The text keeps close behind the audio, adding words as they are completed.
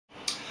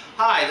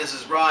Hi, this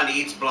is Ron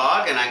Eade's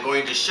blog, and I'm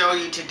going to show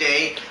you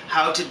today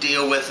how to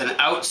deal with an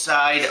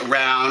outside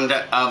round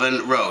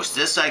oven roast.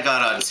 This I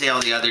got on sale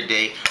the other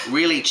day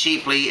really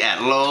cheaply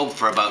at Loeb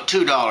for about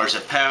 $2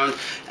 a pound,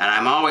 and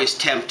I'm always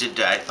tempted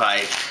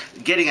by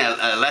getting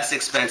a less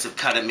expensive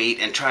cut of meat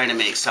and trying to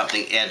make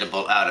something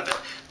edible out of it.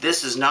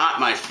 This is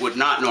would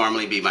not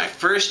normally be my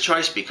first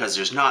choice because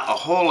there's not a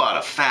whole lot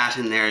of fat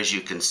in there, as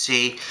you can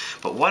see.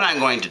 But what I'm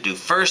going to do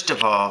first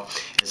of all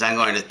is I'm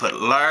going to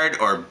put lard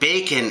or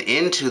bacon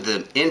into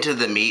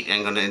the meat.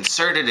 I'm going to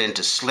insert it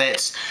into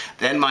slits.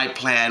 Then my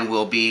plan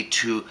will be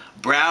to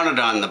brown it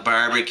on the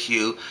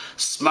barbecue,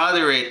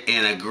 smother it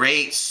in a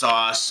great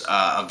sauce,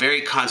 a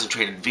very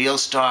concentrated veal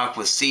stock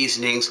with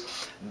seasonings.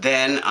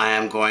 Then I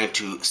am going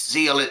to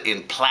seal it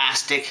in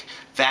plastic,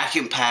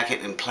 vacuum pack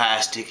it in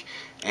plastic,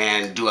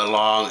 and do a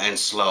long and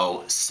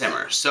slow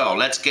simmer. So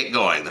let's get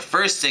going. The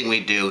first thing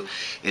we do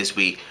is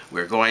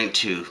we're going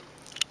to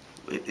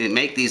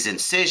make these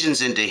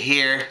incisions into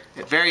here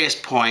at various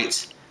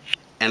points,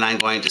 and I'm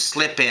going to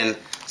slip in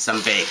some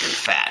bacon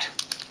fat.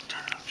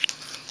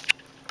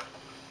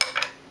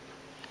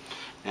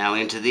 Now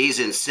into these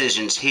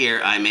incisions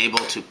here, I'm able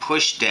to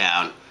push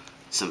down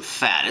some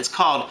fat.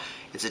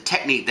 It's a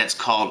technique that's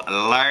called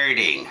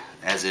larding,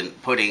 as in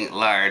putting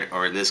lard,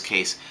 or in this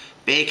case,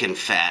 bacon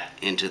fat,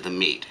 into the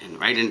meat and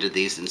right into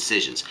these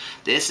incisions.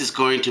 This is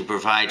going to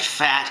provide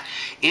fat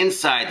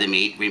inside the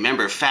meat.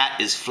 Remember,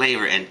 fat is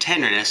flavor and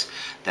tenderness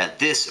that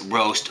this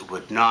roast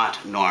would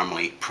not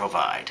normally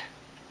provide.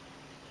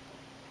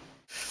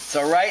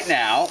 So right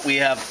now we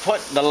have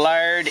put the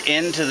lard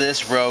into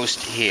this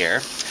roast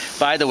here.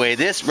 By the way,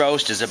 this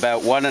roast is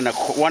about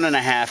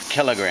 1.5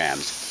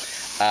 kilograms.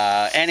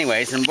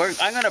 Anyways, and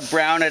I'm going to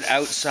brown it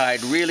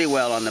outside really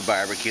well on the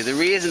barbecue. The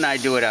reason I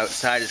do it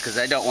outside is because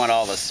I don't want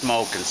all the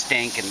smoke and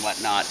stink and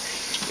whatnot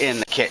in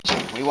the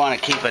kitchen. We want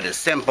to keep it as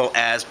simple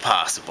as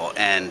possible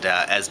and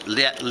as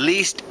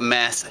least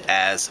mess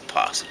as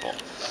possible.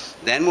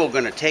 Then we're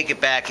going to take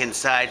it back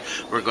inside,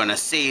 we're going to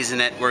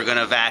season it, we're going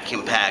to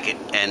vacuum pack it,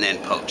 and then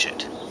poach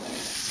it.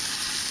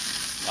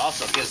 It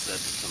also gives it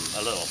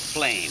a little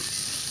flame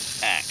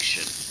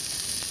action.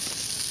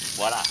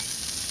 Voila.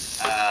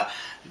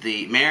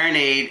 The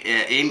marinade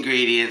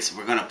ingredients,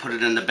 we're going to put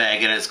it in the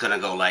bag, and it's going to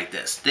go like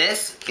this.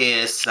 This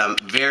is some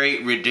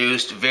very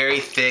reduced, very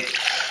thick,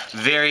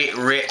 very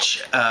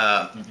rich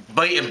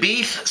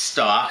beef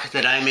stock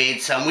that I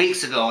made some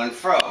weeks ago and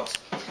froze.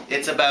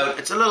 It's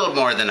a little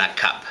more than a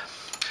cup.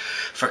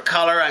 For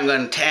color, I'm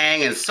going to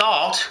tang and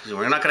salt.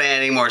 We're not going to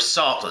add any more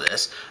salt to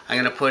this. I'm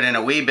going to put in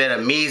a wee bit of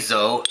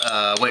miso,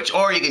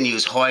 or you can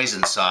use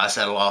hoisin sauce.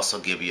 That'll also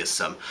give you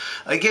some.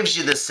 It gives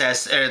you the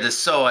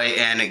soy,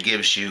 and it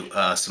gives you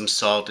some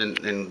salt, and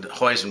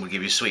hoisin will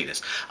give you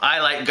sweetness. I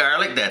like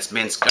garlic. That's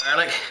minced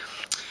garlic,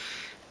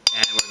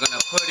 and we're going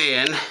to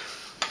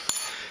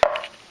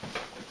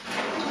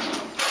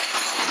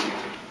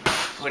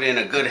put in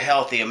a good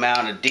healthy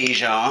amount of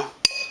Dijon.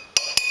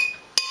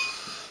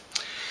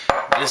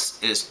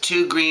 This is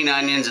 2 green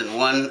onions and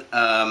 1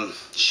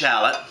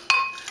 shallot,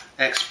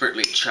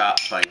 expertly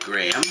chopped by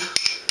Graham.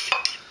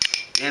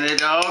 And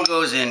it all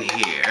goes in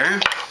here.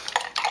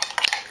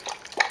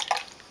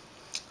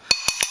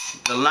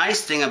 The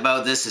nice thing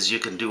about this is you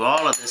can do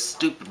all of this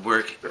stupid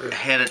work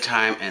ahead of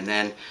time, and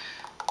then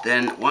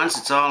once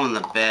it's all in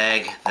the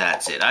bag,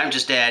 that's it. I'm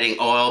just adding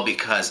oil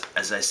because,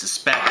 as I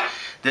suspect,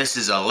 this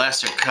is a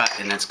lesser cut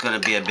and it's going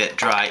to be a bit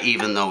dry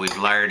even though we've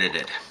larded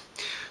it.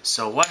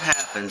 So what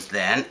happens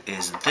then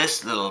is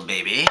this little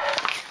baby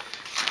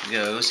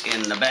goes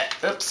in the bag.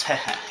 Oops,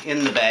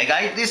 in the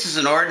bag. This is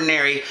an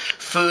ordinary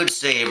food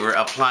saver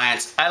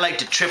appliance. I like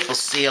to triple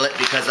seal it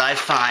because I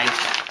find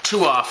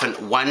too often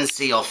 1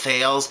 seal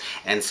fails,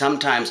 and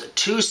sometimes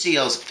 2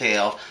 seals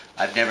fail.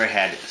 I've never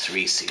had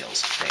 3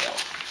 seals fail.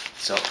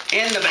 So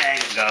in the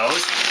bag it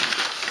goes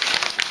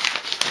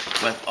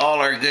with all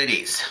our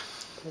goodies.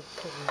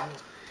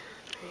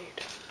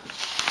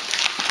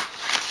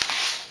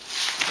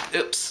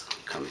 Oops,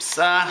 comme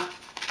ça.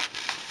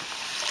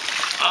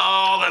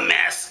 All the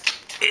mess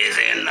is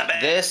in the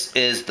bag. This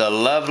is the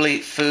lovely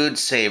food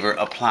saver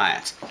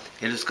appliance.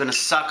 It is going to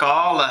suck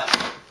all the,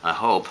 I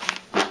hope,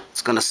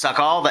 it's going to suck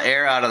all the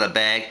air out of the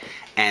bag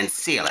and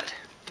seal it.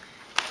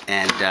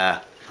 And I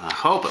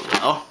hope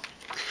it will.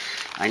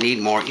 I need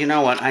more. You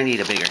know what? I need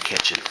a bigger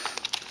kitchen.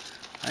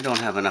 I don't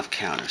have enough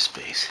counter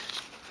space.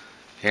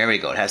 Here we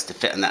go. It has to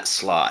fit in that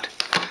slot.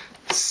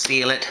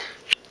 Seal it.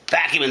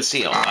 Vacuum and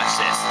seal. Watch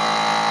this.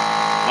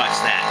 Watch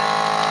that.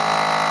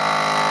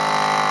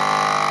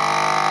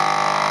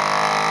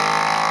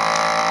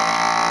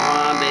 Come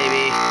on,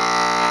 baby.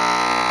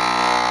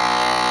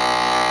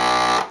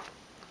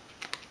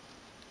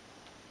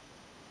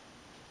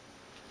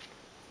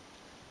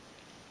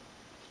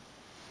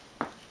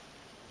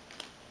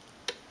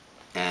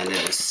 And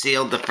it is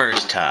sealed the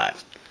first time.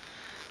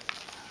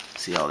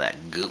 See all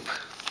that goop?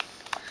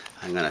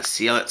 I'm going to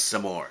seal it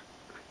some more.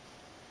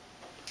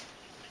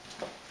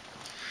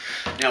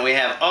 Now we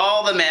have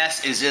all the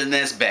mess is in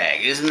this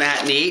bag. Isn't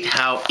that neat?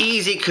 How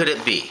easy could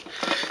it be?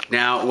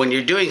 Now, when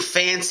you're doing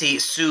fancy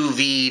sous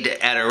vide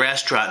at a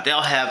restaurant,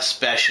 they'll have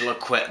special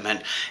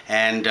equipment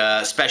and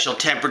special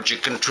temperature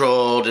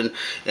controlled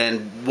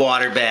and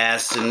water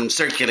baths and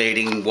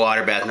circulating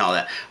water bath and all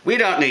that. We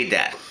don't need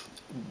that.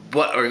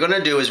 What we're going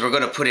to do is we're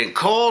going to put in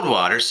cold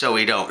water so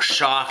we don't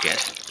shock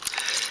it.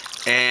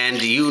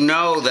 And you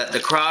know that the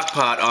crock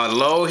pot on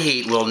low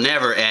heat will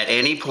never at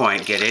any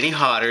point get any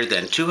hotter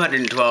than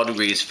 212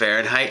 degrees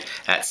Fahrenheit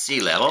at sea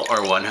level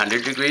or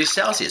 100 degrees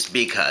Celsius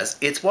because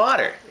it's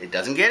water. It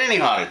doesn't get any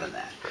hotter than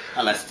that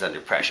unless it's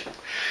under pressure.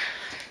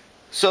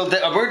 So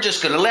we're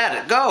just going to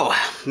let it go.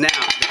 Now,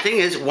 the thing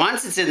is,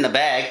 once it's in the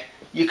bag,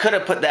 you could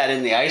have put that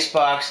in the ice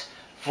box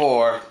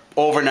for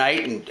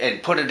overnight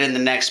and put it in the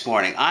next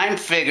morning. I'm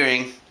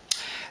figuring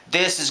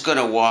this is going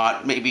to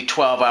want maybe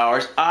 12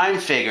 hours. I'm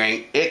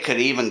figuring it could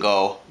even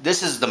go,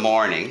 this is the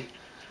morning.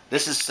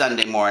 This is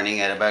Sunday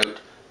morning at about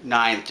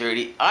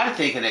 9:30. I'm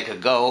thinking it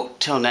could go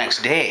till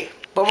next day.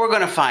 But we're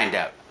going to find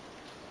out.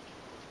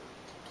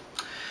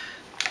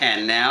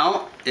 And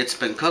now it's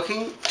been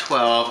cooking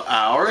 12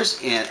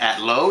 hours at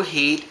low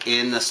heat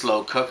in the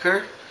slow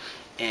cooker.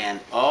 And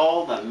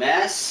all the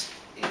mess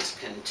is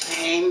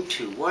contained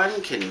to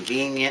one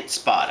convenient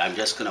spot. I'm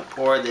just going to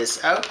pour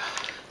this out.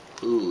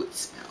 Ooh, it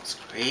smells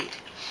great.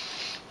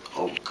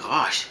 Oh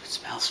gosh, it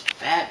smells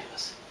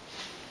fabulous.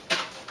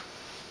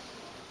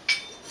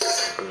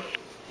 And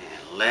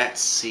let's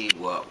see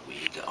what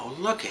we got. Oh,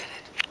 look at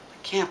it. I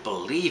can't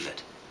believe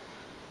it.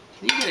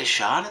 Can you get a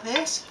shot of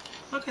this?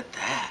 Look at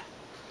that.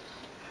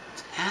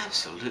 It's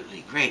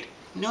absolutely great.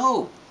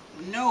 No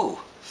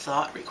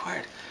thought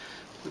required.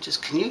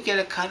 Can you get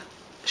a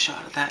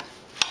shot of that?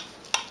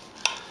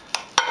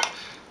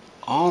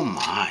 Oh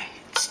my,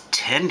 it's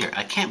tender.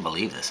 I can't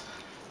believe this.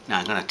 Now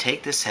I'm going to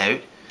take this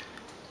out.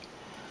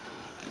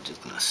 I'm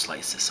just going to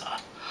slice this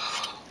off.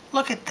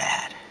 Look at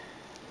that.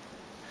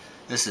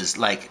 This is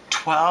like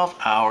 12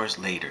 hours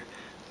later.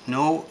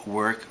 No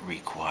work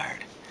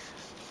required.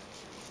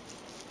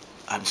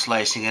 I'm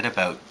slicing it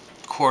about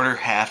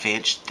 ½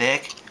 inch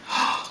thick.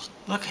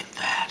 Look at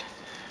that.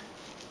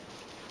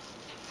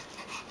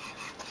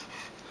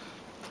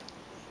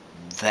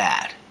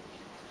 That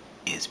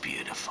is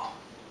beautiful.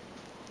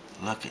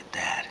 Look at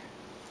that.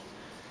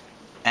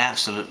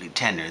 Absolutely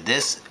tender.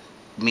 This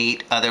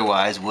meat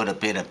otherwise would have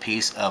been a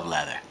piece of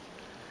leather.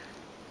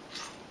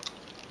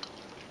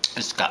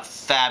 It's got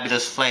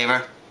fabulous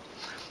flavor.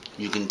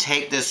 You can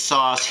take this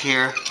sauce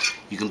here,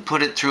 you can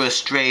put it through a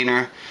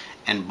strainer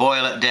and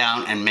boil it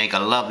down and make a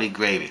lovely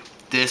gravy.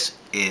 This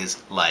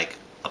is like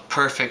a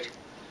perfect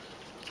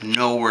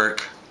no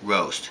work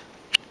roast.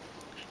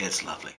 It's lovely.